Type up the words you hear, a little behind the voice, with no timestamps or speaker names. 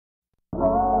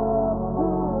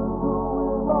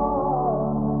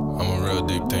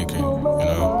real deep thinking, you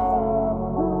know.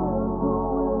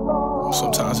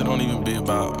 Sometimes it don't even be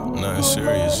about nothing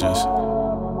serious, just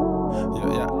I'm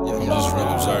just real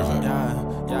observant.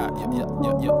 And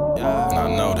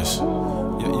I notice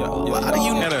why do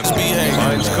you misbehave?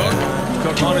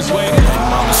 Cook on his way.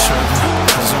 Mama's tripping,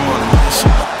 cause I'm on a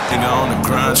mission. Nigga on the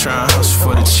grind, trying to hustle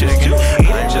for the chicken.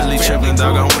 I ain't really tripping,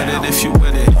 dog, I'm with it if you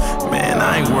with it. Man,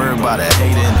 I ain't worried about a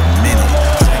hater in a minute.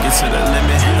 Take it to the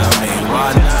limit, I mean,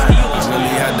 why not? I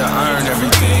really had to earn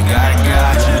everything I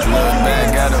got. Look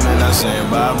back at him and I say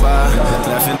bye-bye.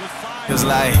 Laughing niggas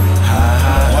like,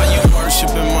 ha-ha. Why you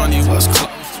worshiping money, what's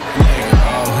close? Nigga,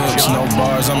 all hooks, no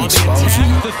bars, I'm exposing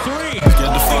you.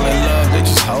 Scared to fall in love, they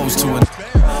just hoes to it.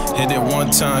 Hit it one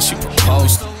time, she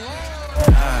proposed.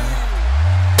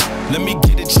 Let me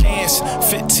get a chance.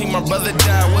 15, my brother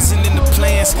died, wasn't in the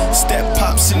plans. Step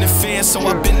pops in the fan, so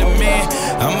I've been the man.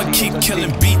 I'ma keep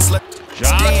killing beats like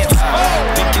dance.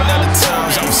 Thinking of the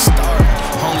times I was starving.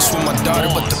 Homeless with my daughter,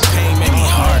 but the pain made me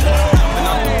harder. Jumping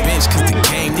off the bench, cause the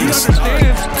game need a start.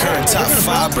 Current top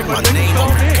 5, break my name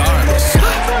on regardless.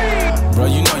 Bro,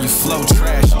 you know you flow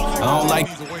trashy. I don't like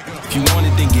if you want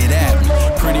it, then get at me.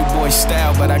 Pretty boy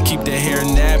style, but I keep the hair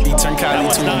nappy. Turn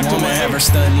Kylie to a woman, have her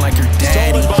stunting like her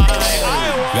daddy.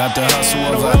 Got the hustle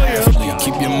of an athlete.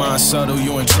 Keep your mind subtle,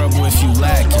 you in trouble if you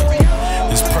lack it.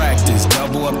 It's practice,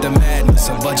 double up the madness.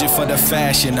 A budget for the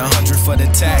fashion, 100 for the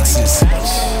taxes.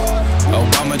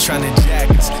 Obama tryna jack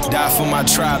us. Die for my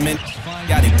tribe, man.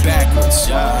 Got it backwards.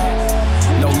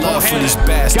 No love for these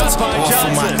bastards. Or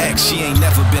for my ex, she ain't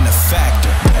never been a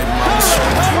factor. Baby mama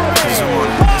showing cause I'm on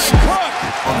a mission.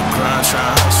 On the grind,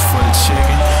 trying to hustle for the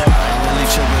chicken. I ain't really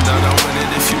tripping, dog, I'm with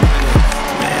it if you with it.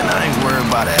 Man, I ain't worried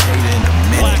about a hater in a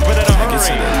minute. Take it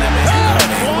to the limit, I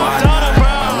mean, why not?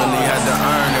 I really had to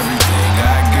earn everything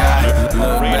I got.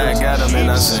 Look back at him and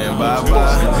I say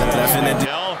bye-bye. Laughing at the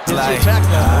like, you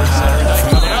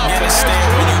never get a stand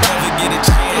when you never get a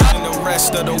chance. And the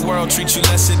rest of the world treat you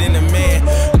lesser than a man.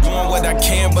 Doing what I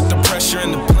can, but the pressure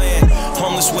in the plan.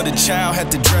 Homeless with a child, had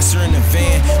to dress her in the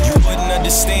van. You wouldn't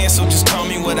understand, so just call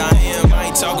me what I am. I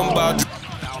ain't talking about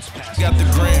got the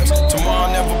grams.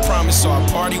 Tomorrow never promised, so I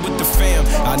party with the fam.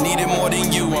 I need it more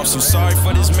than you, I'm so sorry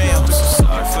for this man. I'm so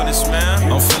sorry for this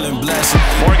man. I'm feeling blessed.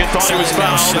 Morgan thought he was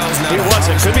fouled. He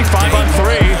wasn't. Could be 5 on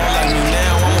 3.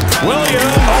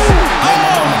 Williams.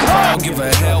 I don't give a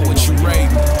hell what you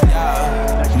rate me.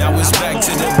 Now it's back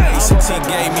to the basics. He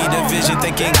gave me the vision,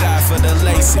 thanking God for the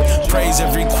lacing. Praise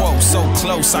every quote, so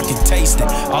close I can taste it.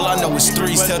 All I know is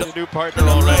threes, tell the new partner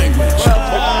on language.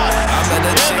 I met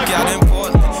a chick out in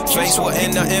Portland. Face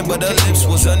wasn't nothing but her lips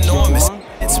was enormous.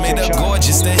 It's made her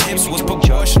gorgeous, the hips was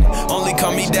proportionate. Only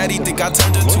call me daddy, think I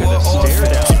turned her to an orphan.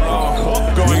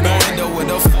 We gon' end up with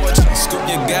a fortune. Scoop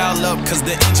your gal up, cause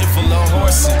the engine full of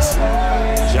horses.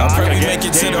 I pray we make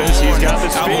it to the morning. Album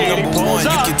 #1,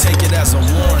 you can take it as a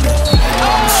warning.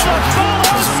 I'm struggling,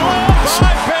 cause I'm on a mission.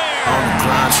 On the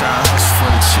grind, trying to hustle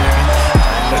for the chicken.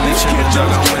 I ain't really tripping,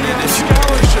 dog, I'm with it if you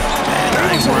with it. Man,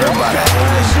 I ain't worried about a hater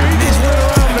in a minute.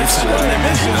 Take it to the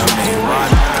limit, I mean, why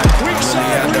not? I really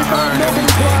had to earn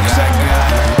everything I got.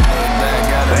 Look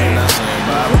back at it and I say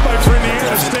bye-bye. My friend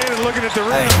here is standing looking at the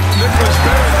rim. Nicholas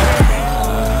Barrett.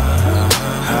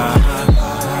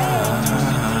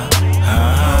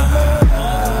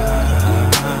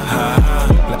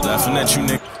 Laughing at you,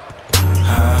 nigga.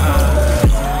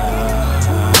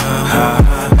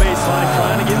 Baseline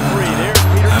trying to get free. There's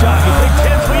Peter Johnson, Big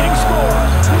Ten's leading scorer.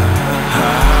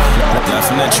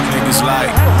 Laughing at you niggas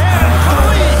like.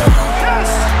 Yes!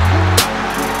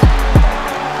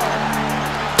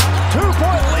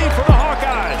 2-point lead for the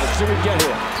Hawkeyes. Let's see what we get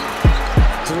here.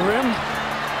 To the rim.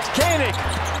 Koenig.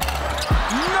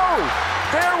 No!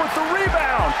 There with the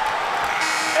rebound.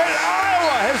 And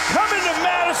Iowa has come into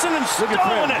Madison and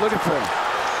stolen it. Looking for him.